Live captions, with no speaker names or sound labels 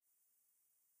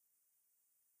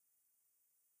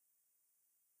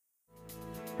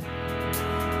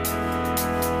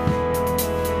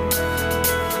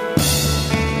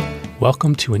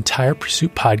Welcome to Entire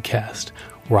Pursuit Podcast,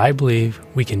 where I believe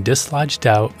we can dislodge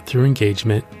doubt through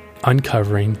engagement,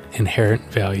 uncovering inherent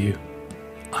value.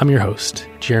 I'm your host,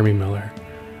 Jeremy Miller,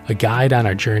 a guide on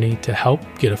our journey to help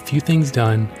get a few things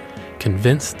done,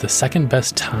 convinced the second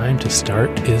best time to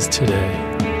start is today.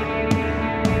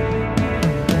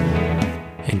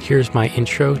 And here's my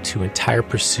intro to Entire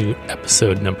Pursuit,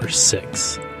 episode number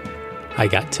 6. I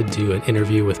got to do an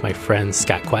interview with my friend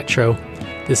Scott Quattro.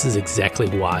 This is exactly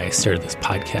why I started this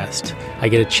podcast. I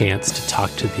get a chance to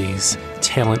talk to these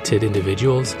talented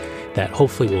individuals that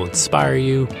hopefully will inspire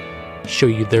you, show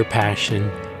you their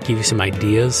passion, give you some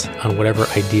ideas on whatever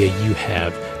idea you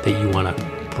have that you want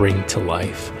to bring to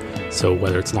life. So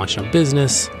whether it's launching a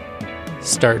business,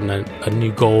 starting a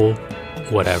new goal,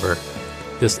 whatever.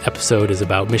 This episode is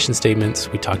about mission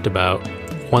statements. We talked about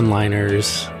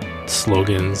one-liners,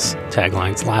 slogans,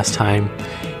 taglines last time,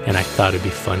 and I thought it'd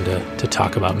be fun to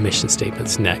talk about mission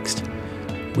statements next.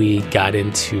 We got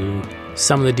into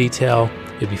some of the detail.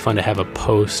 It'd be fun to have a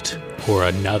post or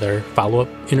another follow-up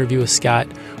interview with Scott.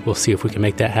 We'll see if we can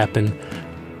make that happen,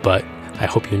 but I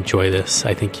hope you enjoy this.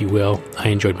 I think you will. I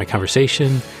enjoyed my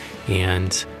conversation,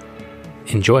 and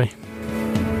enjoy.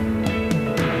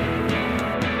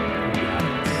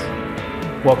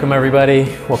 Welcome, everybody.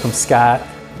 Welcome, Scott.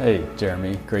 Hey,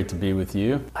 Jeremy. Great to be with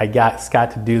you. I got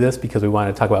Scott to do this because we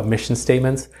wanted to talk about mission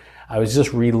statements. I was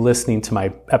just re-listening to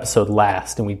my episode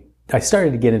last, and I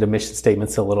started to get into mission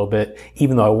statements a little bit,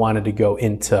 even though I wanted to go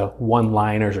into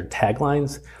one-liners or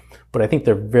taglines, but I think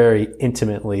they're very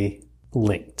intimately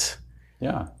linked.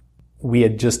 Yeah. We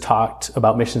had just talked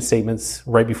about mission statements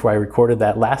right before I recorded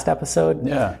that last episode.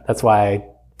 Yeah. That's why I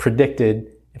predicted,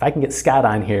 if I can get Scott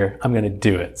on here, I'm going to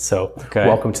do it. So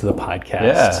Welcome to the podcast.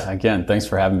 Yeah, again, thanks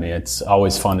for having me. It's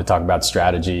always fun to talk about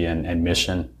strategy and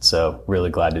mission. So really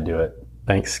glad to do it.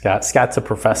 Thanks, Scott. Scott's a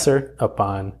professor up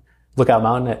on Lookout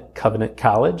Mountain at Covenant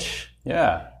College.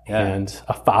 Yeah. And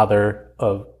a father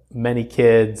of many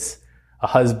kids, a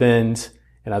husband,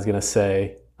 and I was going to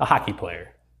say a hockey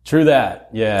player. True that.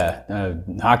 Yeah.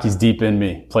 Hockey's deep in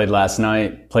me. Played last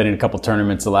night, played in a couple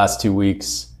tournaments the last 2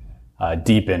 weeks.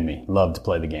 Deep in me. Love to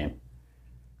play the game.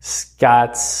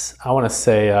 Scott's, I want to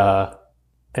say, an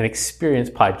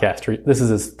experienced podcaster. This is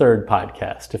his third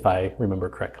podcast, if I remember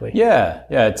correctly. Yeah.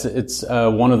 It's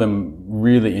one of them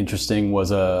really interesting was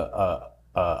a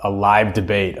live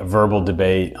debate, a verbal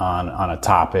debate on a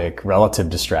topic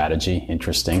relative to strategy.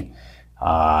 Interesting.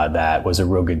 That was a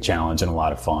real good challenge and a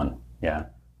lot of fun. Yeah.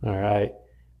 All right.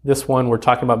 This one, we're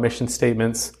talking about mission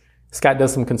statements. Scott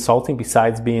does some consulting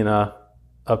besides being a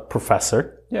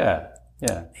professor. Yeah.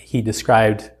 He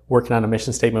described working on a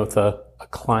mission statement with a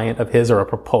client of his, or a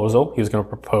proposal. He was going to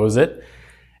propose it.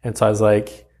 And so I was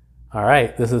like, all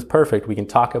right, this is perfect. We can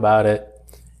talk about it.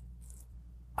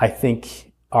 I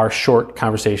think our short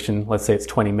conversation, let's say it's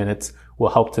 20 minutes, will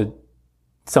help to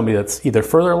somebody that's either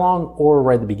further along or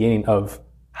right at the beginning of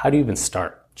how do you even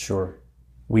start? Sure.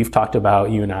 We've talked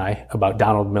about, you and I, about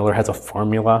Donald Miller has a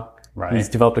formula. Right. He's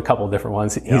developed a couple of different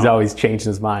ones. He's always changing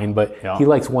his mind, but he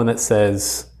likes one that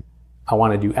says, I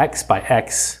want to do X by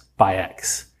X by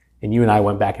X. And you and I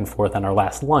went back and forth on our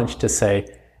last lunch to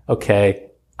say,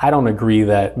 okay, I don't agree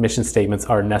that mission statements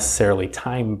are necessarily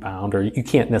time bound, or you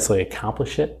can't necessarily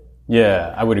accomplish it.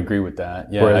 Yeah, I would agree with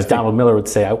that. Yeah, Whereas Donald Miller would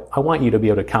say, I want you to be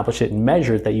able to accomplish it and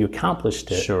measure that you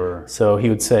accomplished it. Sure. So he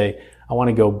would say, I want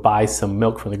to go buy some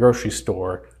milk from the grocery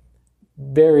store.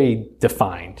 Very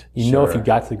defined. You know if you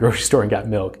got to the grocery store and got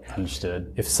milk.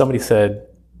 Understood. If somebody said,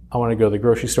 I want to go to the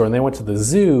grocery store, and they went to the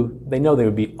zoo, they know they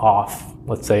would be off,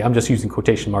 let's say, I'm just using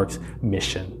quotation marks,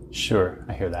 mission. Sure,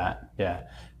 I hear that. Yeah.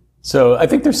 So I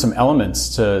think there's some elements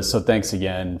so thanks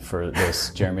again for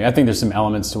this, Jeremy. I think there's some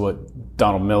elements to what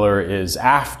Donald Miller is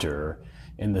after,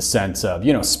 in the sense of,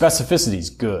 specificity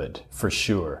is good for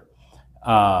sure.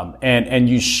 And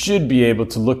you should be able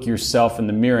to look yourself in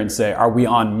the mirror and say, are we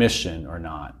on mission or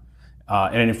not?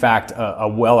 And in fact, a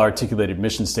well-articulated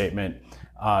mission statement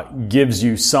gives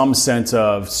you some sense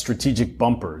of strategic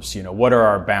bumpers. What are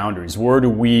our boundaries? Where do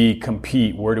we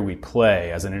compete? Where do we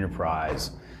play as an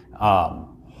enterprise?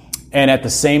 And at the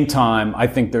same time, I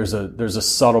think there's a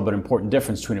subtle but important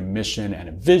difference between a mission and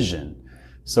a vision.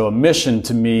 So a mission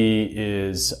to me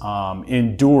is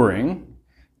enduring.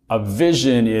 A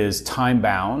vision is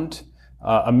time-bound.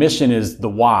 A mission is the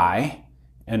why,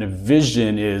 and a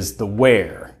vision is the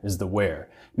where.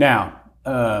 Now,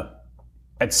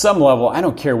 at some level, I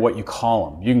don't care what you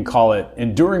call them. You can call it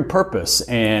enduring purpose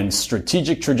and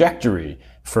strategic trajectory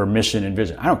for mission and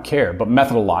vision. I don't care. But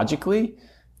methodologically,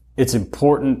 it's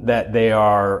important that they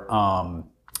are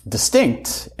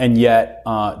distinct, and yet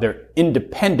they're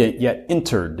independent yet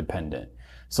interdependent.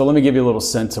 So let me give you a little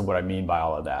sense of what I mean by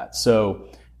all of that. So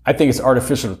I think it's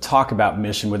artificial to talk about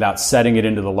mission without setting it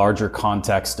into the larger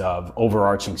context of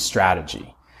overarching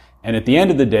strategy. And at the end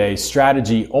of the day,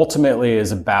 strategy ultimately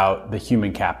is about the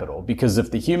human capital, because if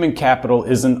the human capital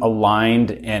isn't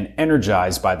aligned and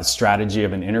energized by the strategy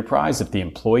of an enterprise, if the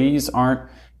employees aren't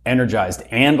energized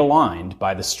and aligned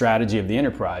by the strategy of the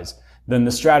enterprise, then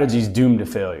the strategy is doomed to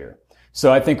failure.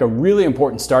 So I think a really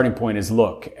important starting point is,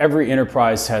 look, every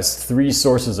enterprise has 3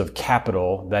 sources of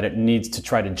capital that it needs to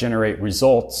try to generate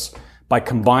results by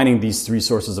combining these 3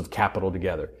 sources of capital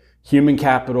together. Human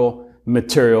capital,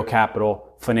 material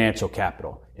capital, financial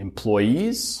capital.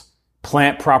 Employees,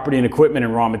 plant, property, and equipment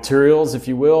and raw materials, if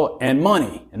you will, and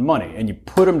money. And you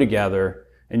put them together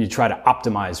and you try to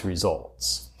optimize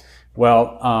results.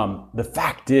 Well, the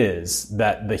fact is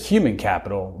that the human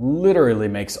capital literally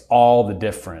makes all the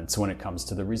difference when it comes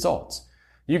to the results.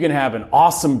 You can have an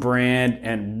awesome brand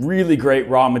and really great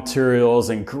raw materials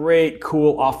and great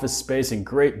cool office space and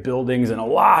great buildings and a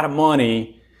lot of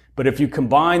money, but if you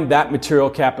combine that material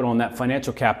capital and that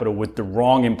financial capital with the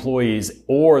wrong employees,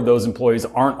 or those employees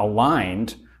aren't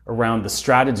aligned around the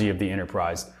strategy of the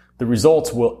enterprise, the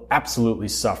results will absolutely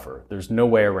suffer. There's no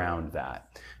way around that.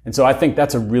 And so I think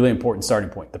that's a really important starting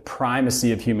point, the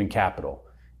primacy of human capital.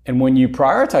 And when you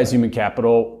prioritize human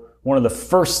capital, one of the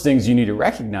first things you need to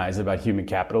recognize about human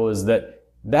capital is that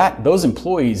those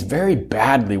employees very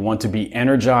badly want to be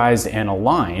energized and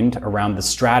aligned around the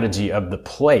strategy of the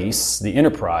place, the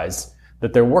enterprise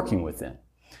that they're working within.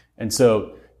 And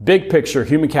so big picture,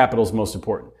 human capital is most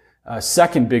important.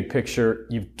 Second big picture,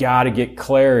 you've got to get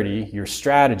clarity. Your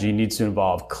strategy needs to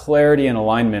involve clarity and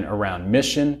alignment around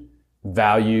mission,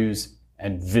 values,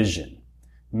 and vision.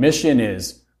 Mission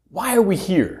is, why are we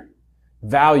here?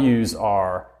 Values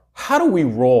are, how do we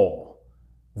roll?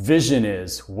 Vision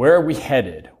is, where are we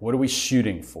headed? What are we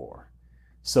shooting for?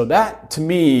 So that, to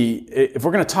me, if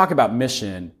we're going to talk about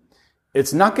mission,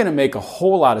 it's not going to make a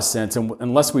whole lot of sense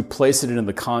unless we place it in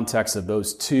the context of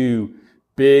those 2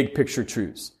 big picture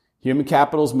truths. Human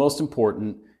capital is most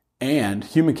important, and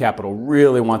human capital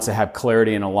really wants to have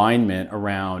clarity and alignment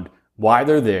around why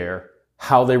they're there,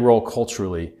 how they roll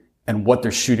culturally, and what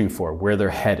they're shooting for, where they're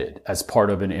headed as part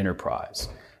of an enterprise.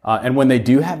 And when they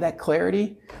do have that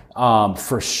clarity,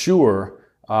 for sure,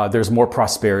 there's more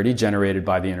prosperity generated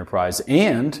by the enterprise,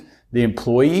 and the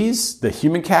employees, the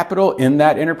human capital in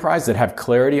that enterprise that have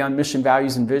clarity on mission,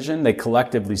 values, and vision, they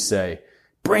collectively say,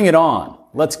 bring it on.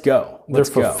 Let's go. They're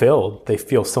fulfilled. They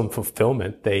feel some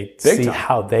fulfillment. They see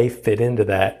how they fit into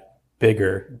that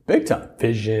bigger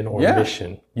vision or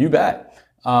mission. You bet.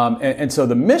 And so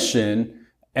the mission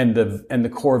and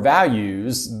the core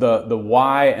values, the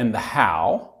why and the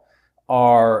how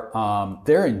are,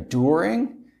 they're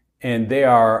enduring, and they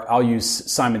are, I'll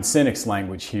use Simon Sinek's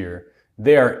language here,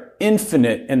 they are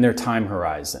infinite in their time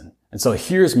horizon. And so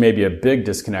here's maybe a big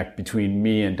disconnect between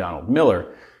me and Donald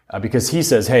Miller, because he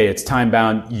says, hey, it's time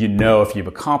bound, you know if you've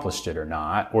accomplished it or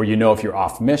not, or you know if you're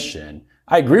off mission.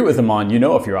 I agree with him on you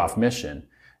know if you're off mission.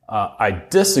 I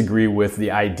disagree with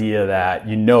the idea that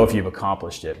you know if you've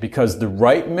accomplished it, because the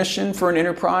right mission for an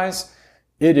enterprise,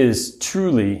 it is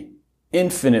truly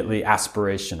infinitely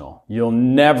aspirational. You'll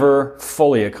never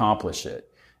fully accomplish it.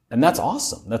 And that's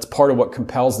awesome. That's part of what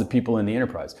compels the people in the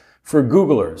enterprise. For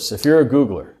Googlers, if you're a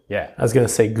Googler, I was going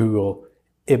to say Google,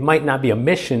 it might not be a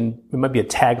mission, it might be a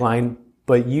tagline,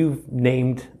 but you've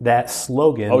named that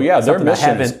slogan. Oh yeah, their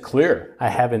mission is clear. I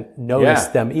haven't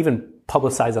noticed them even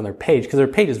publicize on their page, because their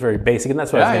page is very basic, and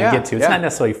that's what I was going to get to. It's not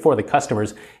necessarily for the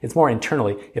customers. It's more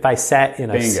internally. If I sat in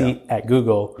a seat at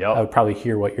Google, I would probably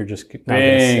hear what you're just now going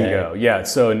to say. Bingo. Yeah.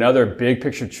 So another big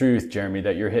picture truth, Jeremy,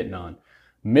 that you're hitting on.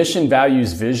 Mission,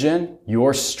 values, vision,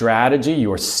 your strategy,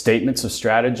 your statements of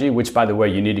strategy, which, by the way,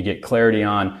 you need to get clarity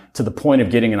on to the point of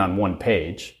getting it on one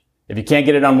page. If you can't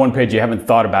get it on one page, you haven't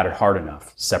thought about it hard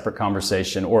enough. Separate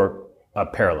conversation or a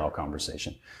parallel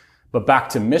conversation. But back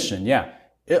to mission,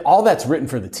 all that's written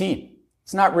for the team.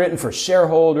 It's not written for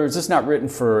shareholders. It's not written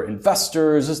for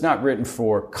investors. It's not written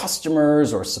for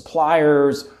customers or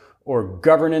suppliers or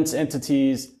governance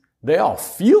entities. They all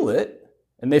feel it,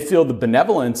 and they feel the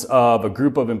benevolence of a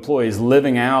group of employees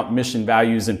living out mission,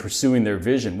 values, and pursuing their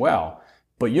vision well.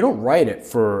 But you don't write it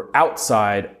for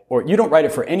outside, or you don't write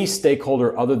it for any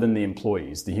stakeholder other than the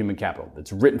employees, the human capital.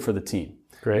 It's written for the team.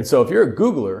 Great. And so if you're a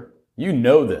Googler, you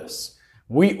know this.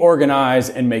 We organize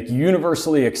and make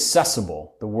universally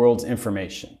accessible the world's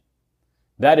information.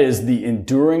 That is the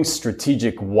enduring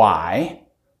strategic why,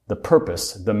 the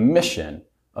purpose, the mission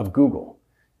of Google.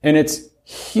 And it's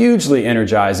hugely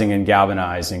energizing and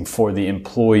galvanizing for the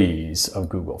employees of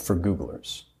Google, for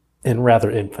Googlers. And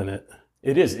rather infinite.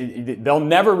 It is. They'll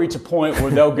never reach a point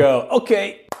where they'll go,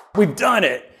 okay, we've done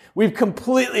it. We've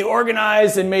completely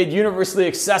organized and made universally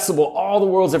accessible all the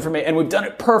world's information, and we've done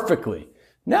it perfectly.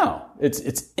 No,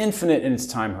 it's infinite in its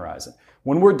time horizon.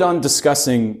 When we're done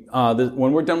discussing,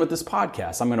 when we're done with this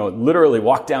podcast, I'm going to literally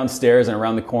walk downstairs and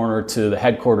around the corner to the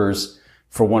headquarters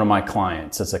for one of my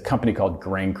clients. It's a company called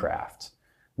Graincraft.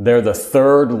 They're the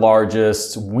third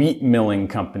largest wheat milling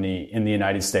company in the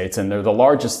United States, and they're the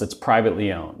largest that's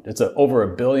privately owned. It's over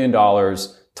 $1 billion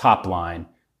top line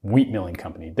wheat milling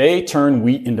company. They turn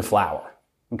wheat into flour.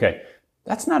 Okay.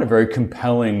 That's not a very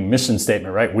compelling mission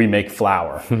statement, right? We make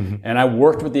flour. And I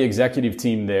worked with the executive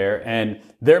team there, and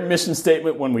their mission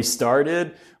statement when we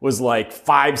started was like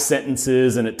 5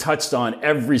 sentences, and it touched on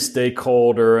every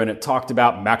stakeholder, and it talked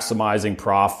about maximizing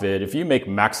profit. If you make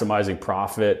maximizing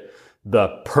profit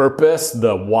the purpose,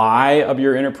 the why of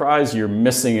your enterprise, you're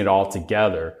missing it all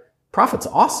together. Profit's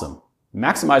awesome.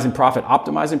 Maximizing profit,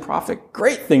 optimizing profit,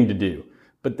 great thing to do.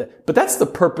 But that's the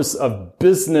purpose of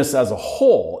business as a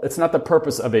whole. It's not the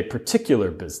purpose of a particular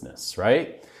business,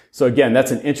 right? So again, that's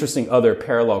an interesting other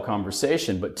parallel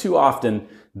conversation. But too often,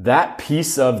 that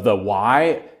piece of the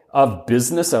why of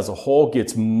business as a whole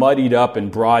gets muddied up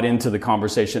and brought into the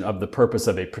conversation of the purpose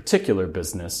of a particular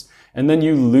business. And then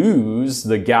you lose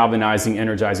the galvanizing,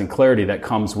 energizing clarity that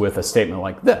comes with a statement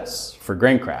like this for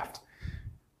Graincraft.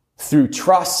 Through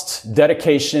trust,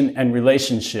 dedication, and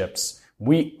relationships,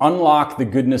 we unlock the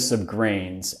goodness of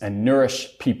grains and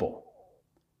nourish people.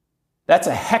 That's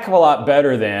a heck of a lot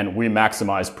better than we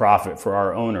maximize profit for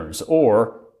our owners,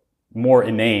 or more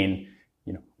inane,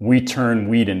 we turn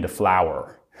wheat into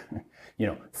flour.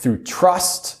 Through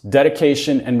trust,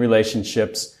 dedication, and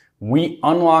relationships, we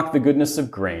unlock the goodness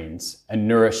of grains and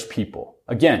nourish people.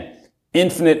 Again,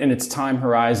 infinite in its time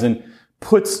horizon,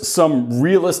 puts some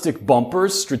realistic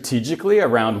bumpers strategically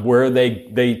around where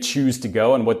they choose to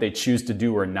go and what they choose to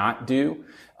do or not do.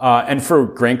 And for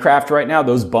Graincraft right now,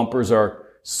 those bumpers are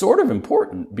sort of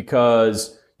important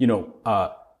because,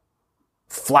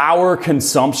 flour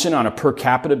consumption on a per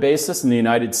capita basis in the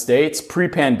United States,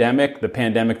 pre-pandemic, the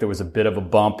pandemic, there was a bit of a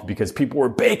bump because people were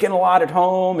baking a lot at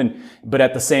home. But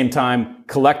at the same time,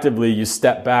 collectively, you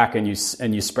step back and you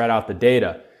spread out the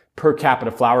data. Per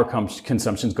capita flour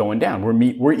consumption's going down.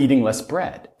 We're eating less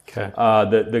bread. Okay.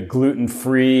 The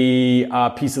gluten-free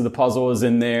piece of the puzzle is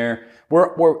in there.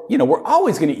 We're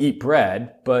always going to eat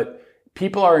bread, but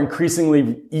people are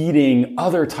increasingly eating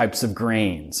other types of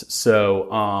grains.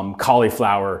 So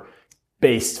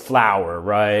cauliflower-based flour,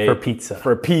 right?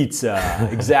 For pizza,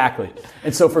 exactly.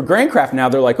 And so for Graincraft now,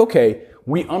 they're like, okay,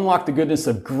 we unlock the goodness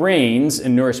of grains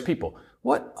and nourish people.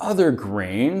 What other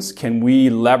grains can we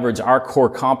leverage our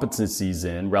core competencies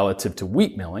in relative to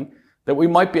wheat milling that we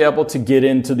might be able to get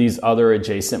into these other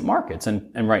adjacent markets?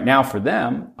 And right now for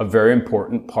them, a very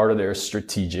important part of their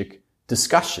strategic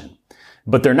discussion.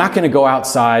 But they're not going to go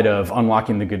outside of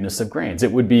unlocking the goodness of grains.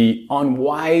 It would be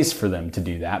unwise for them to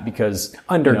do that because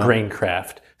under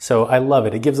Graincraft. So I love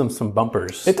it. It gives them some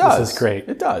bumpers. It does. This is great.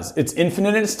 It does. It's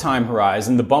infinite in its time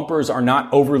horizon. The bumpers are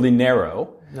not overly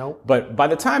narrow. Nope. But by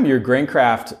the time you're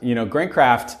Graincraft,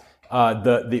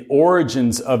 the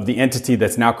origins of the entity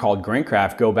that's now called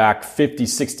Graincraft go back 50,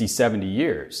 60, 70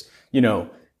 years.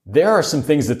 There are some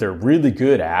things that they're really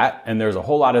good at, and there's a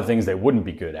whole lot of things they wouldn't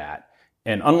be good at.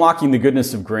 And unlocking the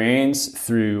goodness of grains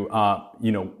through,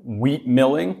 wheat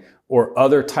milling or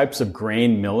other types of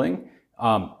grain milling,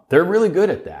 they're really good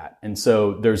at that. And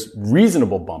so there's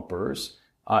reasonable bumpers.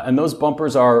 And those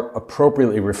bumpers are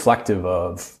appropriately reflective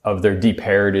of their deep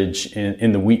heritage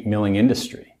in the wheat milling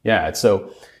industry. Yeah.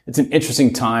 So it's an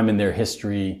interesting time in their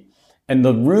history. And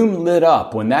the room lit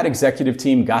up when that executive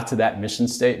team got to that mission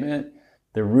statement.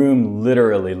 The room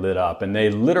literally lit up, and they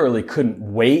literally couldn't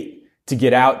wait to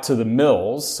get out to the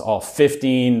mills, all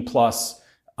 15 plus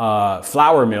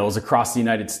flour mills across the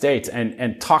United States,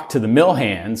 and talk to the mill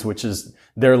hands, which is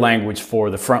their language for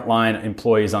the frontline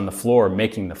employees on the floor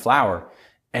making the flour.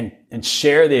 And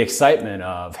share the excitement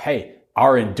of, hey,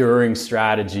 our enduring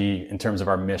strategy in terms of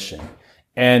our mission.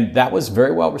 And that was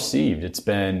very well received. It's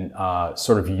been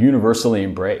sort of universally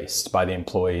embraced by the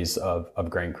employees of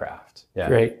Graincraft. Yeah.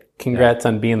 Great. Congrats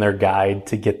on being their guide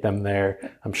to get them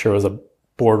there. I'm sure it was a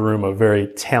boardroom of very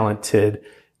talented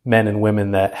men and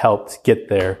women that helped get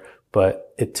there.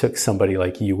 But it took somebody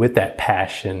like you with that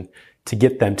passion to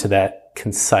get them to that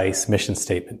concise mission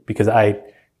statement, because I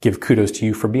give kudos to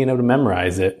you for being able to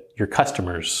memorize it, your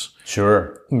customer's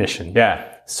mission.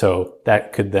 Yeah. So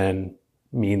that could then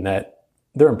mean that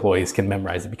their employees can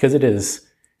memorize it because it is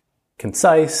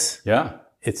concise. Yeah.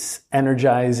 It's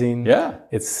energizing. Yeah.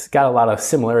 It's got a lot of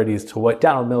similarities to what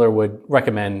Donald Miller would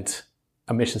recommend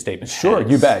a mission statement Sure,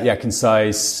 has? you bet. Yeah,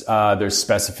 concise. There's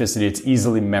specificity. It's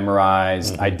easily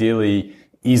memorized. Ideally,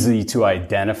 easy to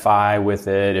identify with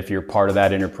it if you're part of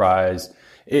that enterprise.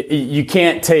 You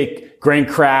can't take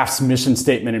Grain-Craft's mission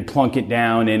statement and plunk it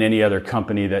down in any other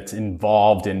company that's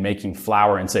involved in making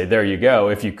flour and say, there you go.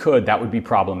 If you could, that would be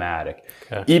problematic.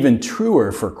 Okay. Even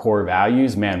truer for core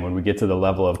values, man, when we get to the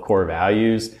level of core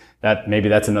values, maybe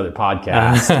that's another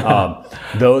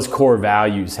podcast. Those core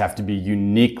values have to be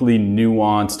uniquely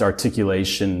nuanced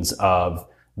articulations of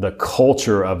the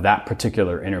culture of that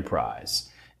particular enterprise.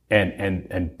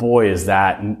 And boy, is the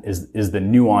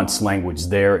nuanced language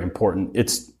there important.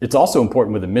 It's also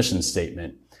important with a mission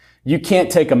statement. You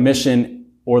can't take a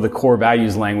mission or the core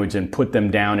values language and put them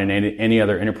down in any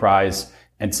other enterprise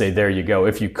and say, there you go.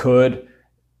 If you could,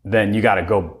 then you got to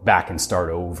go back and start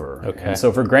over. Okay. And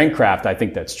so for Grain-Craft, I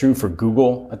think that's true. For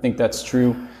Google, I think that's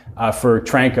true. For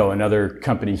Tranco, another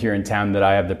company here in town that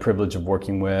I have the privilege of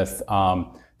working with,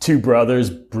 two brothers,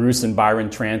 Bruce and Byron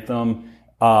Trantham.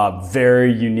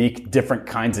 Very unique, different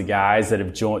kinds of guys that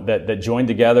have joined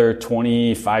together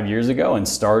 25 years ago and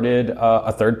started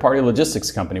a third-party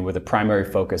logistics company with a primary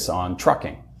focus on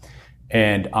trucking.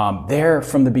 And there,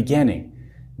 from the beginning,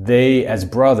 they, as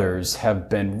brothers, have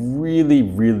been really,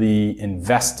 really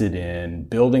invested in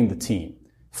building the team,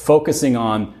 focusing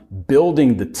on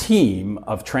building the team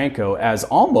of Tranco as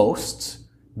almost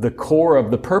the core of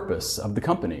the purpose of the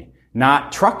company.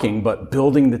 Not trucking, but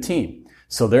building the team.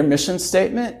 So their mission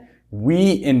statement,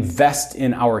 we invest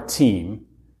in our team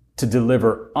to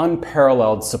deliver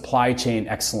unparalleled supply chain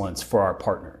excellence for our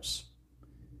partners.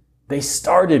 They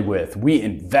started with, we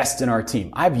invest in our team.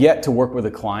 I've yet to work with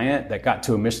a client that got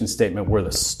to a mission statement where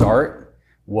the start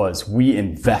was, we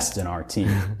invest in our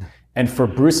team. And for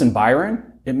Bruce and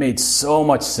Byron, it made so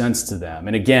much sense to them.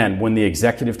 And again, when the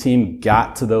executive team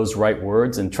got to those right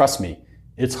words, and trust me,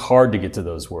 it's hard to get to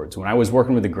those words. When I was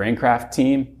working with the Grain-Craft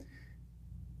team,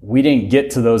 we didn't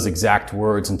get to those exact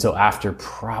words until after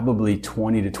probably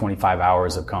 20 to 25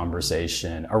 hours of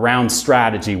conversation around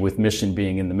strategy with mission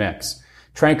being in the mix.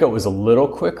 Tranco was a little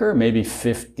quicker, maybe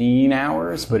 15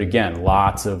 hours, but again,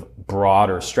 lots of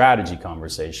broader strategy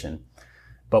conversation.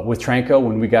 But with Tranco,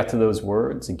 when we got to those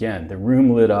words, again, the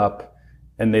room lit up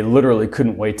and they literally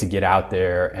couldn't wait to get out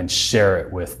there and share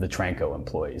it with the Tranco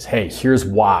employees. Hey, here's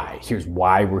why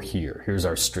we're here. Here's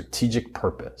our strategic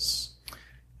purpose.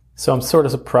 So I'm sort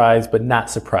of surprised, but not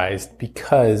surprised,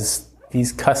 because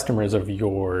these customers of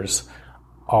yours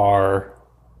are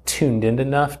tuned in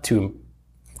enough to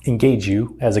engage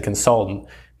you as a consultant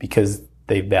because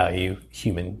they value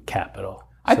human capital.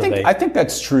 I think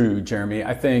that's true, Jeremy.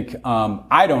 I think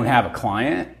I don't have a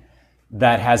client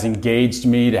that has engaged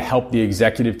me to help the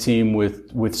executive team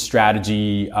with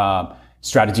strategy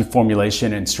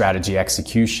formulation and strategy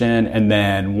execution, and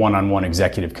then one-on-one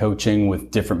executive coaching with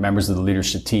different members of the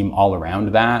leadership team all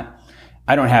around that.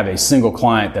 I don't have a single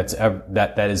client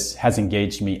that has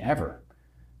engaged me ever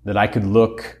that I could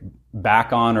look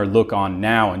back on or look on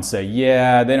now and say,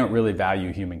 yeah, they don't really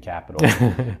value human capital.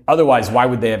 Otherwise, why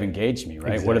would they have engaged me,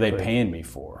 right? Exactly. What are they paying me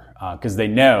for? Because they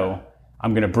know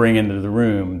I'm going to bring into the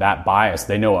room that bias.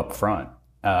 They know up front.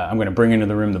 I'm going to bring into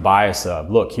the room the bias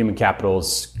of, look, human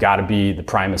capital's got to be the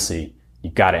primacy.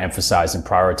 You've got to emphasize and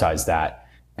prioritize that.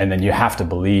 And then you have to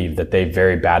believe that they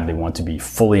very badly want to be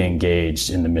fully engaged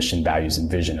in the mission, values,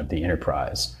 and vision of the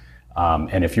enterprise.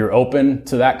 And if you're open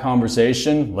to that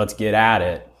conversation, let's get at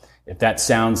it. If that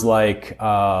sounds like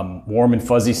warm and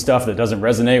fuzzy stuff that doesn't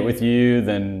resonate with you,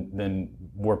 then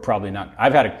we're probably not.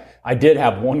 I did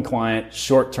have one client,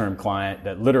 short-term client,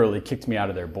 that literally kicked me out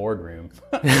of their boardroom.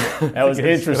 That was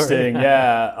interesting.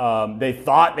 Yeah. They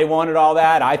thought they wanted all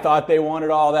that. I thought they wanted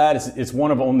all that. It's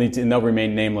one of only two, and they'll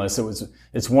remain nameless.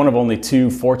 It's one of only 2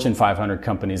 Fortune 500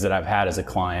 companies that I've had as a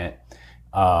client.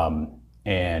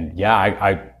 And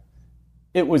yeah,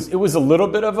 it was a little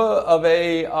bit of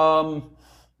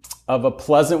a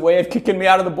pleasant way of kicking me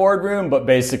out of the boardroom, but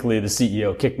basically the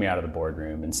CEO kicked me out of the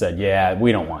boardroom and said, yeah,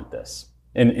 we don't want this,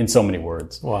 in so many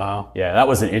words. Wow. Yeah, that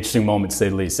was an interesting moment, to say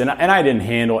the least. And I didn't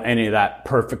handle any of that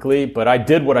perfectly, but I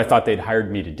did what I thought they'd hired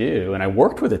me to do. And I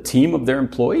worked with a team of their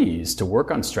employees to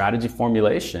work on strategy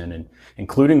formulation, and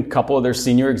including a couple of their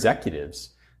senior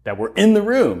executives that were in the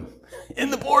room, in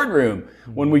the boardroom,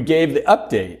 when we gave the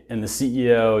update, and the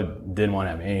CEO didn't want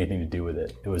to have anything to do with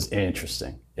it. It was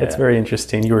interesting. Yeah. It's very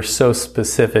interesting. You were so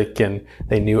specific, and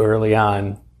they knew early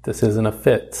on this isn't a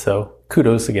fit. So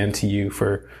kudos again to you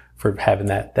for having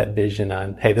that vision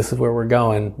on, hey, this is where we're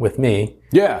going with me.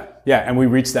 Yeah. And we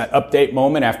reached that update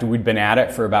moment after we'd been at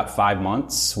it for about 5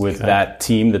 months with that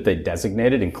team that they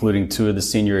designated, including 2 of the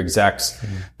senior execs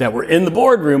that were in the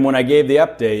boardroom when I gave the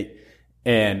update.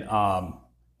 and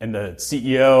the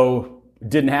CEO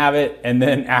didn't have it. And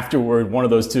then afterward, one of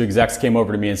those two execs came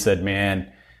over to me and said,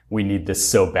 "Man, we need this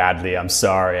so badly. I'm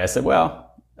sorry." I said,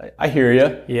 "Well, I hear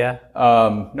you. Yeah.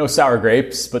 No sour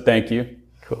grapes, but thank you."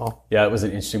 Cool. Yeah, it was an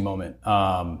interesting moment.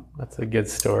 That's a good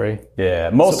story.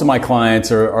 Yeah, most of my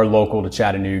clients are local to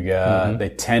Chattanooga. They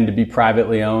tend to be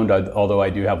privately owned, although I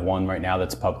do have one right now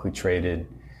that's publicly traded.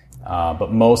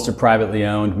 But most are privately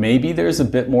owned. Maybe there's a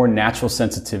bit more natural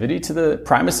sensitivity to the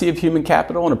primacy of human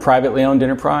capital in a privately owned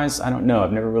enterprise. I don't know.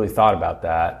 I've never really thought about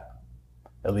that,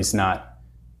 at least not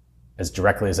as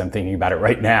directly as I'm thinking about it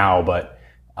right now.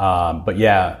 But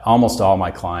yeah, almost all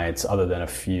my clients, other than a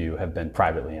few, have been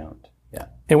privately owned. Yeah.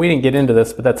 And we didn't get into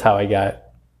this, but that's how I got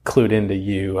clued into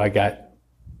you. I got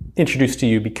introduced to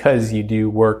you because you do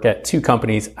work at two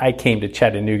companies I came to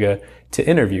Chattanooga to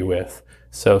interview with.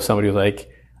 So somebody was like,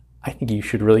 "I think you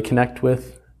should really connect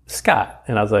with Scott."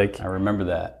 And I was like, I remember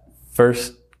that.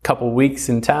 First couple weeks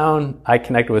in town, I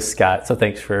connected with Scott. So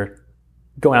thanks for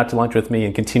going out to lunch with me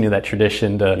and continue that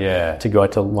tradition to go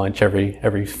out to lunch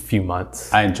every few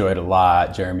months. I enjoyed it a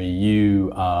lot, Jeremy.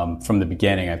 You, from the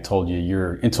beginning, I've told you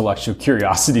your intellectual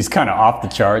curiosity is kind of off the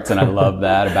charts, and I love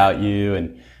that about you.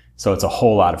 And so it's a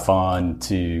whole lot of fun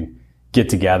to get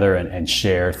together and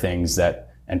share things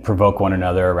and provoke one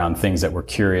another around things that we're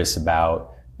curious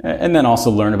about, and then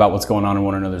also learn about what's going on in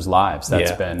one another's lives.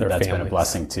 That's been a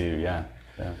blessing too. Yeah.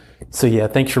 So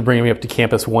thanks for bringing me up to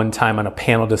campus one time on a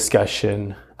panel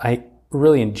discussion. I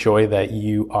really enjoy that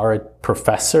you are a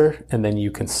professor and then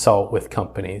you consult with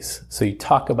companies. So you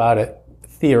talk about it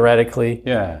theoretically,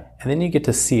 and then you get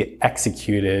to see it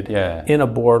executed in a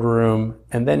boardroom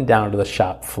and then down to the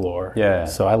shop floor.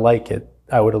 So I like it.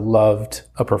 I would have loved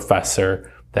a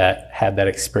professor that had that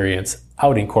experience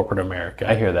out in corporate America.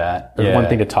 I hear that. There's one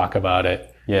thing to talk about it.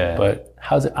 But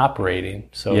how's it operating?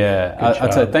 So I'll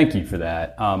tell you, thank you for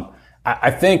that.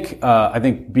 I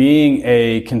think being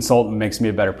a consultant makes me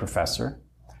a better professor,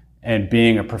 and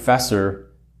being a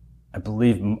professor, I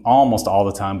believe almost all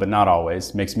the time, but not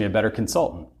always, makes me a better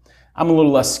consultant. I'm a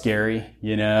little less scary,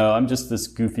 I'm just this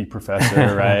goofy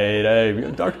professor, right?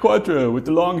 Hey, Dr. Quattro with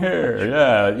the long hair.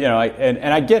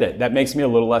 And I get it. That makes me a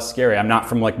little less scary. I'm not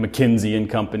from like McKinsey and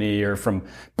Company or from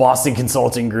Boston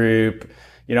Consulting Group.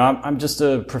 I'm just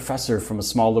a professor from a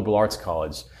small liberal arts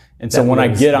college. And so when I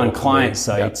get on client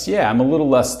sites, I'm a little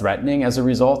less threatening as a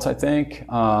result, I think.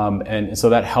 And so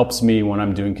that helps me when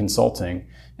I'm doing consulting.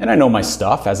 And I know my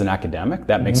stuff as an academic.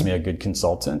 That makes me a good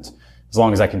consultant, as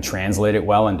long as I can translate it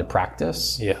well into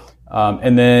practice.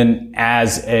 And then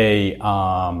as a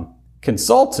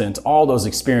consultant, all those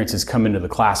experiences come into the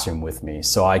classroom with me,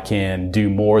 so I can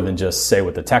do more than just say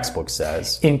what the textbook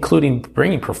says. Including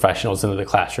bringing professionals into the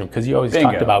classroom, because you always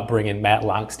talked about bringing Matt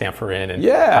Longstamfer in and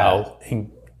how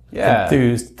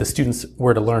enthused the students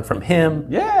were to learn from him.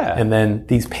 And then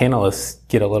these panelists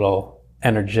get a little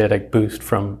energetic boost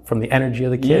from the energy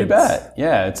of the kids. You bet.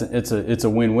 Yeah, it's a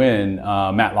win-win.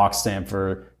 Matt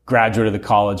Longstamfer, graduate of the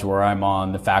college where I'm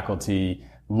on the faculty,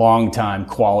 longtime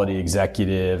quality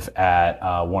executive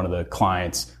at one of the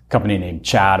clients, a company named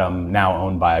Chatham, now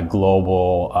owned by a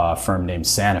global firm named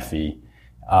Sanofi.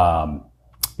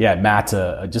 Matt's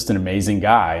just an amazing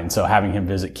guy. And so having him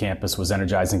visit campus was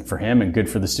energizing for him and good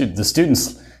for the students. The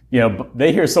students,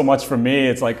 they hear so much from me.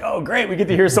 It's like, oh, great, we get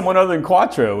to hear someone other than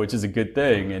Quattro, which is a good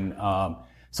thing. And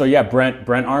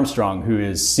Brent Armstrong, who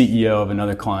is CEO of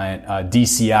another client,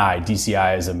 DCI.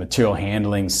 DCI is a material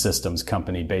handling systems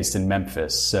company based in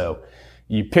Memphis. So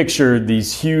you picture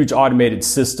these huge automated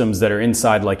systems that are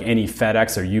inside like any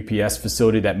FedEx or UPS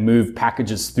facility that move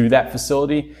packages through that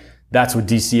facility. That's what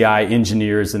DCI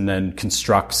engineers and then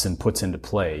constructs and puts into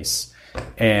place.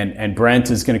 And Brent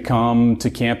is going to come to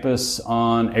campus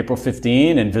on April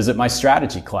 15 and visit my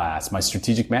strategy class, my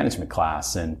strategic management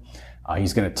class. And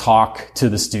he's going to talk to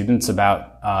the students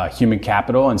about human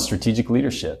capital and strategic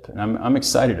leadership. And I'm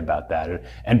excited about that.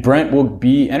 And Brent will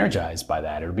be energized by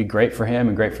that. It'll be great for him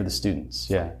and great for the students.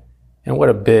 Yeah. And what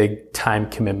a big time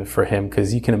commitment for him,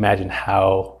 because you can imagine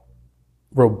how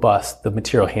robust the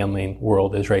material handling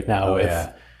world is right now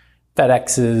with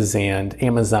FedExes and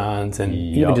Amazons and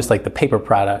even just like the paper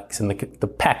products and the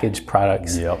packaged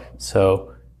products.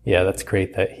 So that's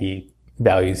great that he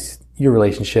values your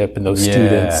relationship and those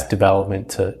students'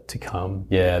 development to come.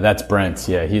 Yeah, that's Brent.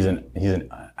 Yeah, he's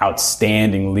an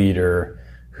outstanding leader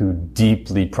who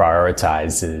deeply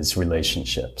prioritizes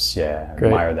relationships. Yeah, I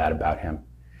admire that about him.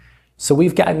 So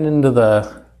we've gotten into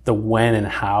the when and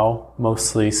how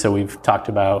mostly. So we've talked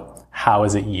about how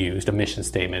is it used, a mission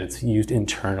statement. It's used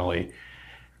internally.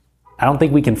 I don't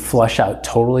think we can flush out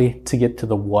totally to get to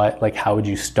the what, like how would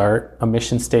you start a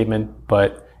mission statement,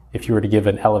 but if you were to give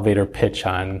an elevator pitch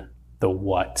on the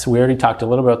what. So we already talked a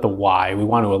little bit about the why. We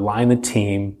want to align the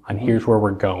team on here's where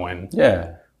we're going.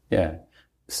 Yeah.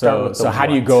 So how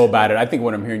do you go about it? I think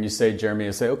what I'm hearing you say, Jeremy,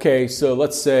 is say, okay, so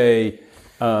let's say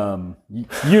Unum.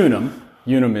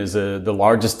 Unum is the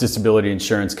largest disability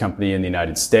insurance company in the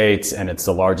United States, and it's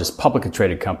the largest publicly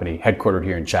traded company headquartered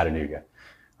here in Chattanooga.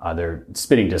 They're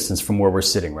spitting distance from where we're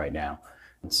sitting right now.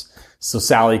 So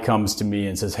Sally comes to me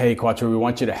and says, hey, Quattro, we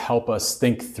want you to help us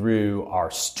think through our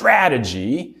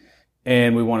strategy,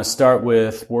 and we want to start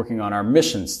with working on our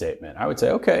mission statement. I would say,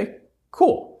 okay,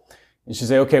 cool. And she'd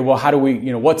say, okay, well, how do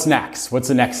we, what's next? What's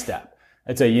the next step?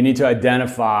 I'd say you need to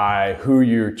identify who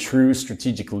your true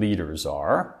strategic leaders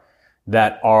are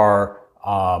that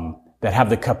have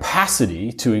the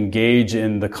capacity to engage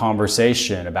in the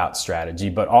conversation about strategy,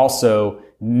 but also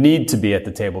need to be at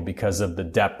the table because of the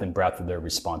depth and breadth of their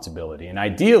responsibility. And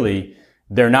ideally,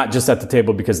 they're not just at the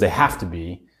table because they have to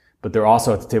be, but they're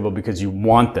also at the table because you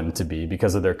want them to be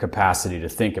because of their capacity to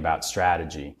think about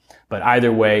strategy. But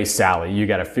either way, Sally, you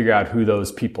got to figure out who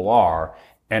those people are.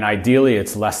 And ideally,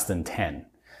 it's less than 10.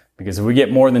 Because if we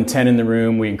get more than 10 in the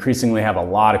room, we increasingly have a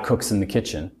lot of cooks in the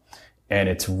kitchen. And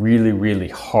it's really, really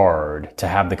hard to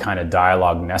have the kind of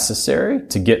dialogue necessary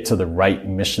to get to the right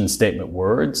mission statement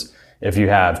words if you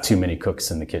have too many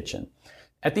cooks in the kitchen.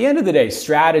 At the end of the day,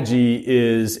 strategy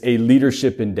is a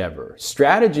leadership endeavor.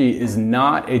 Strategy is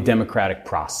not a democratic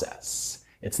process.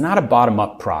 It's not a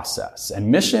bottom-up process. And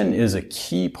mission is a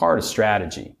key part of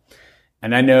strategy.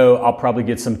 And I know I'll probably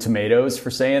get some tomatoes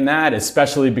for saying that,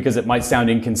 especially because it might sound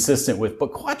inconsistent with,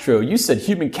 but Quattro, you said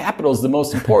human capital is the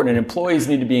most important and employees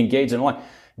need to be engaged in a lot.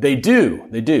 They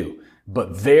do.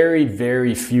 But very,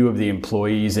 very few of the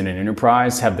employees in an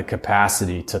enterprise have the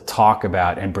capacity to talk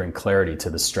about and bring clarity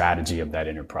to the strategy of that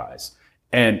enterprise.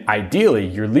 And ideally,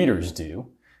 your leaders do.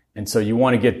 And so you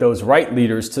want to get those right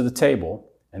leaders to the table,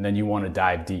 and then you want to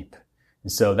dive deep.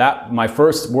 And so my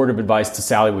first word of advice to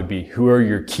Sally would be, who are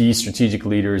your key strategic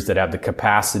leaders that have the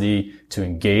capacity to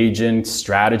engage in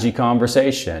strategy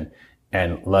conversation?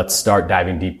 And let's start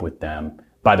diving deep with them.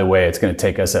 By the way, it's going to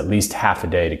take us at least half a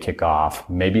day to kick off,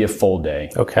 maybe a full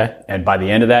day. Okay. And by the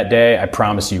end of that day, I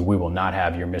promise you, we will not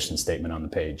have your mission statement on the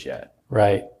page yet.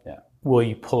 Right. Yeah. Will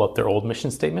you pull up their old mission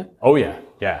statement? Oh, yeah.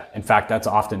 Yeah. In fact, that's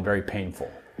often very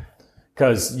painful.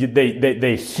 Because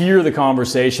they hear the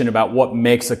conversation about what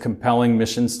makes a compelling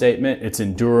mission statement. It's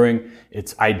enduring.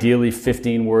 It's ideally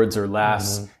 15 words or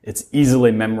less. Mm-hmm. It's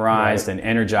easily memorized and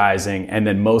energizing. And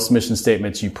then most mission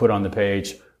statements you put on the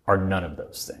page are none of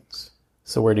those things.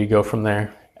 So where do you go from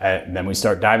there? And then we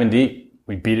start diving deep.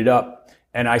 We beat it up.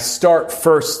 And I start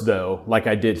first, though, like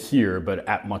I did here, but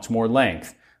at much more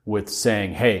length, with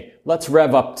saying, hey, let's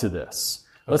rev up to this.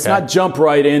 Let's not jump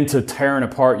right into tearing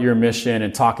apart your mission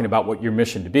and talking about what your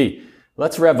mission to be.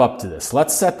 Let's rev up to this.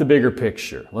 Let's set the bigger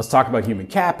picture. Let's talk about human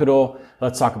capital.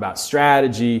 Let's talk about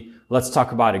strategy. Let's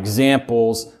talk about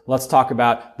examples. Let's talk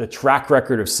about the track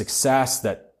record of success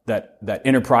that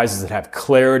enterprises that have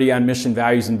clarity on mission,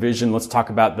 values, and vision. Let's talk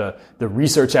about the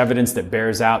research evidence that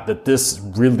bears out that this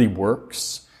really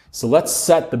works. So let's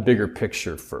set the bigger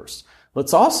picture first.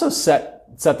 Let's also set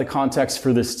the context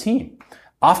for this team.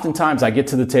 Oftentimes I get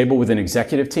to the table with an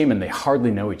executive team and they hardly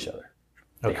know each other.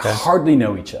 They hardly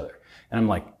know each other. And I'm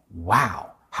like,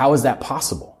 wow, how is that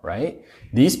possible, right?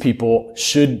 These people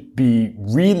should be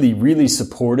really, really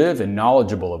supportive and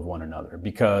knowledgeable of one another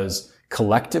because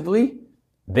collectively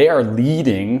they are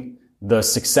leading the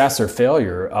success or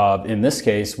failure of, in this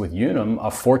case with Unum, a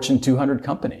Fortune 200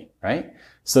 company, right?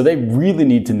 So they really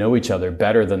need to know each other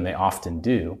better than they often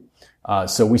do.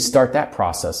 So we start that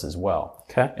process as well.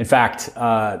 Okay. In fact,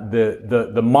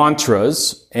 the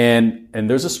mantras, and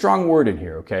there's a strong word in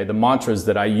here, okay? The mantras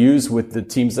that I use with the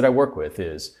teams that I work with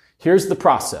is, here's the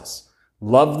process.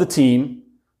 Love the team,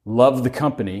 love the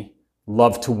company,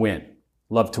 love to win.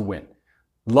 Love to win.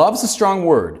 Love's a strong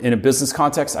word. In a business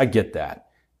context, I get that.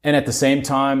 And at the same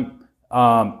time,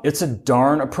 it's a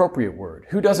darn appropriate word.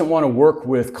 Who doesn't want to work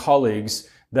with colleagues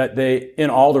that they, in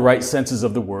all the right senses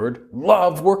of the word,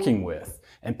 love working with?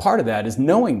 And part of that is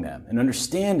knowing them and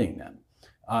understanding them.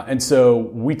 And so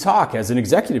we talk as an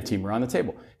executive team around the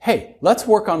table. Hey, let's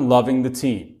work on loving the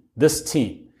team, this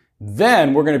team.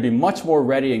 Then we're going to be much more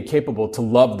ready and capable to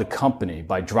love the company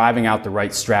by driving out the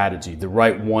right strategy, the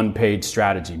right one-page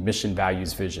strategy, mission,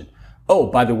 values, vision. Oh,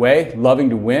 by the way, loving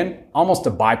to win, almost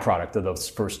a byproduct of those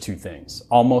first two things.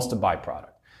 Almost a byproduct.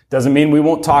 Doesn't mean we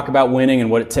won't talk about winning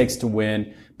and what it takes to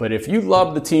win. But if you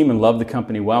love the team and love the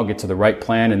company well, get to the right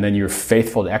plan, and then you're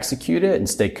faithful to execute it and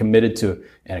stay committed to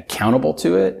and accountable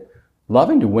to it,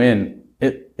 loving to win,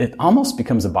 it almost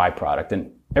becomes a byproduct.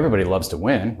 And everybody loves to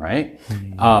win, right?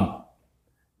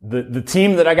 The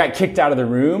team that I got kicked out of the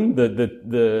room,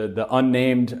 the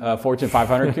unnamed Fortune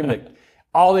 500 team, that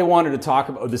all they wanted to talk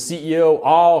about, the CEO,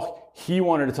 all he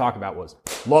wanted to talk about was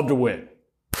love to win.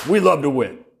 We love to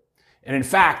win. And in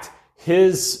fact,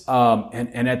 his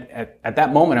at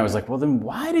that moment I was like, well, then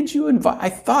why did you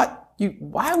invite?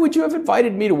 Why would you have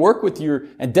invited me to work with you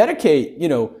and dedicate,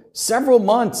 several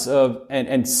months of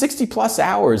and 60 plus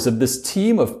hours of this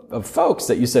team of folks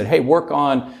that you said, hey, work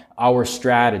on our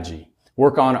strategy,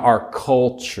 work on our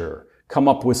culture, come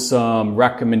up with some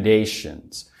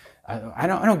recommendations. I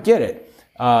don't get it.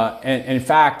 And in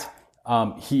fact,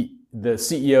 the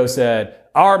CEO said,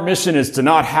 our mission is to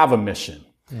not have a mission.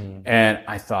 And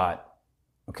I thought,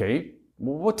 okay,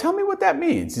 well, tell me what that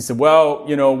means. He said, well,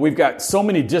 we've got so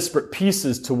many disparate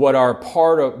pieces to what are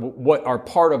part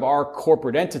of our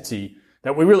corporate entity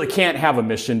that we really can't have a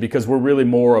mission because we're really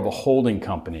more of a holding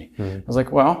company. I was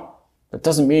like, well, that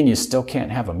doesn't mean you still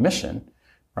can't have a mission,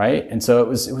 right? And so it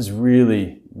was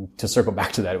really, to circle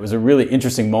back to that, it was a really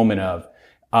interesting moment of,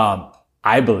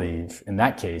 I believe in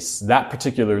that case, that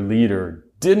particular leader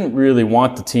didn't really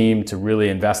want the team to really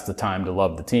invest the time to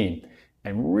love the team,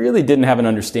 and really didn't have an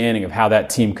understanding of how that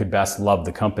team could best love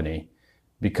the company,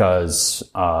 because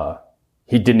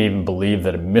he didn't even believe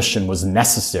that a mission was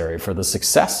necessary for the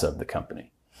success of the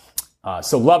company.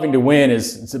 So loving to win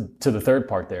is, to the third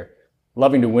part there,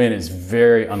 loving to win is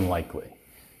very unlikely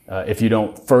if you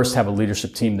don't first have a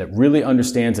leadership team that really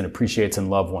understands and appreciates and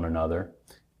loves one another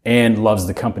and loves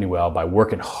the company well by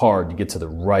working hard to get to the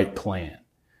right plan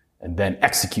and then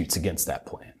executes against that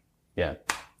plan. Yeah.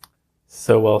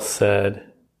 So well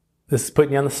said. This is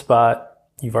putting you on the spot.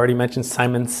 You've already mentioned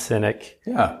Simon Sinek.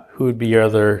 Yeah. Who would be your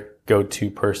other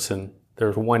go-to person?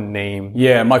 There's one name.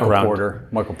 Yeah, Michael Porter.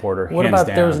 Michael Porter. What about,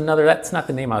 there's another, that's not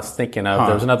the name I was thinking of.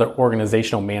 There's another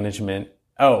organizational management.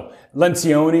 Oh,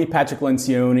 Lencioni. Patrick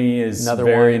Lencioni is another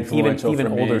very influential. Even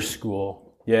older school.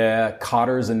 Yeah,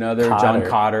 Kotter's another. John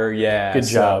Kotter. Yeah. Good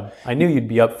job. I knew you'd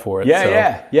be up for it.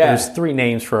 Yeah. There's three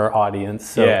names for our audience.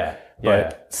 So. Yeah.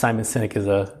 But Simon Sinek is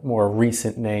a more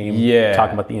recent name. Yeah.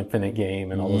 Talking about the infinite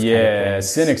game and all those kind of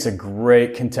things. Sinek's a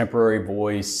great contemporary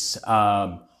voice.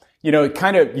 You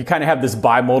kind of have this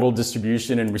bimodal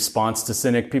distribution in response to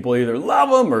Sinek. People either love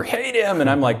him or hate him. And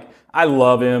I'm like, I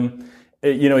love him.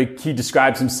 He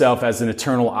describes himself as an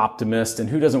eternal optimist, and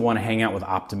who doesn't want to hang out with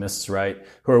optimists, right?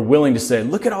 Who are willing to say,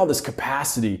 look at all this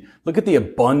capacity. Look at the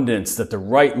abundance that the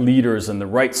right leaders and the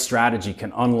right strategy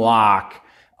can unlock.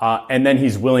 And then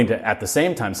he's willing to, at the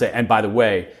same time, say, and by the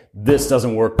way, this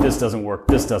doesn't work, this doesn't work,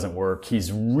 this doesn't work.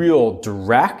 He's real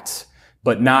direct,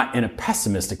 but not in a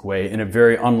pessimistic way, in a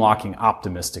very unlocking,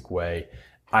 optimistic way.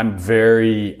 I am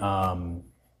very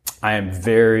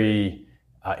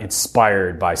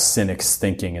inspired by Sinek's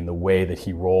thinking and the way that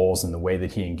he rolls and the way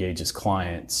that he engages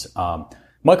clients.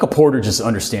 Michael Porter just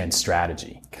understands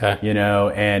strategy, okay.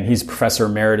 And he's professor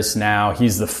emeritus now.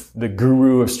 He's the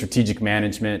guru of strategic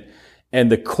management. And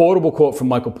the quotable quote from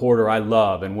Michael Porter I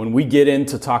love. And when we get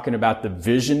into talking about the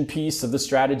vision piece of the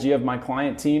strategy of my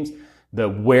client teams, the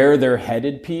where they're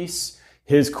headed piece,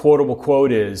 his quotable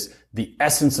quote is, the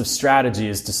essence of strategy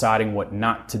is deciding what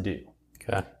not to do.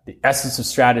 Okay. The essence of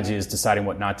strategy is deciding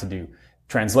what not to do.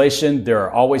 Translation, there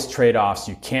are always trade-offs.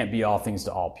 You can't be all things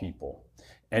to all people.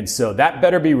 And so that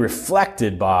better be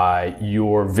reflected by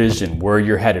your vision, where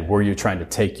you're headed, where you're trying to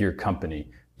take your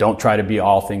company. Don't try to be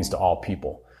all things to all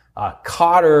people.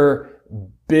 Kotter,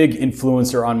 big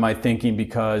influencer on my thinking,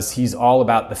 because he's all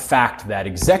about the fact that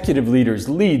executive leaders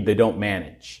lead, they don't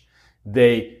manage.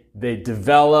 They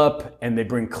develop and they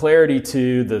bring clarity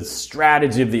to the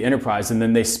strategy of the enterprise, and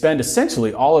then they spend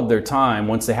essentially all of their time,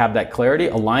 once they have that clarity,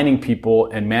 aligning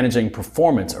people and managing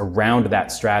performance around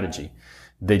that strategy.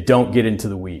 They don't get into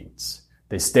the weeds.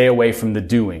 They stay away from the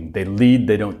doing. They lead,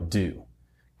 they don't do.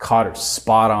 Kotter's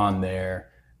spot on there.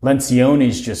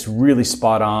 Lencioni's just really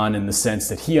spot on in the sense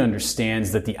that he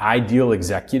understands that the ideal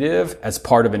executive, as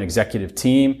part of an executive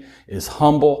team, is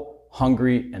humble,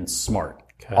 hungry, and smart.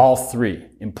 Okay. All three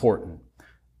important.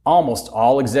 Almost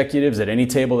all executives at any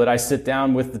table that I sit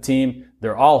down with the team,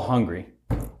 they're all hungry.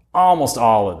 Almost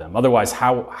all of them. Otherwise,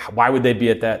 why would they be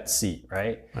at that seat,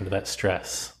 right? Under that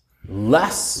stress.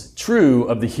 Less true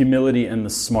of the humility and the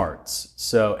smarts.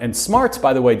 So, and smarts,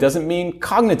 by the way, doesn't mean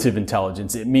cognitive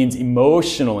intelligence. It means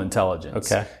emotional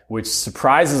intelligence, okay. Which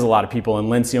surprises a lot of people. And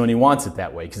Lencioni wants it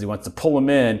that way because he wants to pull them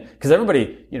in. Because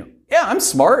everybody, yeah, I'm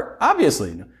smart,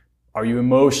 obviously. Are you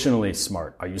emotionally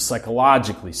smart? Are you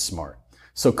psychologically smart?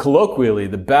 So colloquially,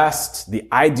 the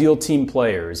ideal team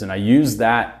players, and I use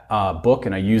that book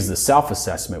and I use the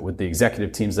self-assessment with the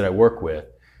executive teams that I work with: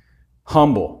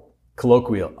 humble,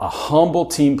 colloquial. A humble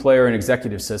team player and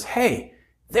executive says, hey,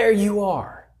 there you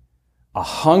are. A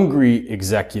hungry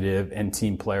executive and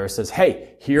team player says,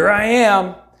 hey, here I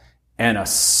am. And a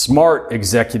smart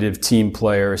executive team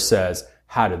player says,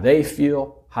 how do they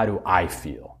feel? How do I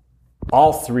feel?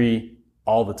 All three,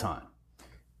 all the time.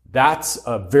 That's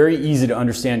a very easy to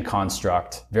understand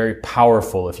construct, very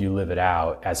powerful if you live it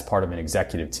out as part of an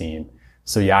executive team.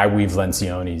 So yeah, I weave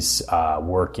Lencioni's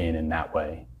work in that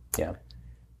way. Yeah.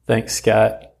 Thanks,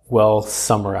 Scott. Well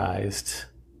summarized.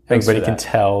 Everybody can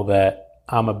tell that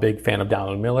I'm a big fan of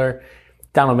Donald Miller.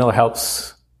 Donald Miller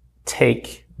helps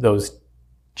take those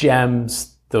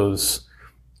gems, those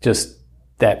just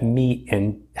that meat,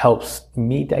 and helps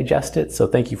me digest it. So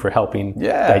thank you for helping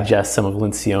digest some of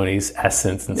Lencioni's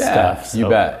essence and stuff. So, you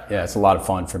bet. Yeah, it's a lot of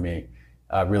fun for me.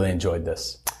 I really enjoyed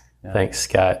this. Yeah. Thanks,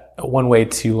 Scott. One way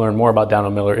to learn more about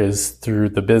Donald Miller is through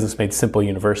the Business Made Simple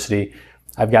University.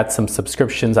 I've got some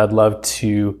subscriptions. I'd love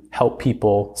to help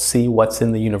people see what's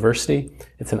in the university.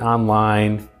 It's an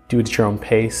online, do it at your own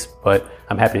pace, but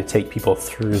I'm happy to take people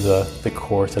through the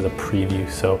course as a preview.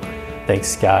 So thanks,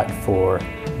 Scott, for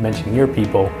mentioning your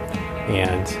people,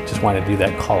 and just wanted to do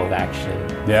that call of action.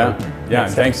 Yeah.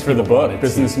 And thanks for the book,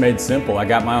 Business Made Simple. I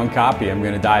got my own copy. I'm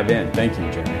going to dive in. Thank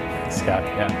you, Jeremy. Thanks, Scott.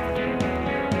 Yeah.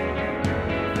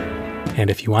 And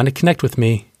if you want to connect with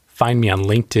me, find me on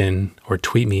LinkedIn or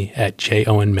tweet me at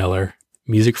JOwenMiller.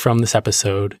 Music from this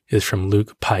episode is from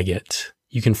Luke Pygott.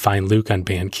 You can find Luke on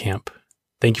Bandcamp.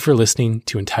 Thank you for listening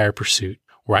to Entire Pursuit,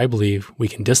 where I believe we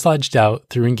can dislodge doubt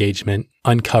through engagement,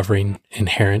 uncovering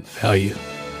inherent value.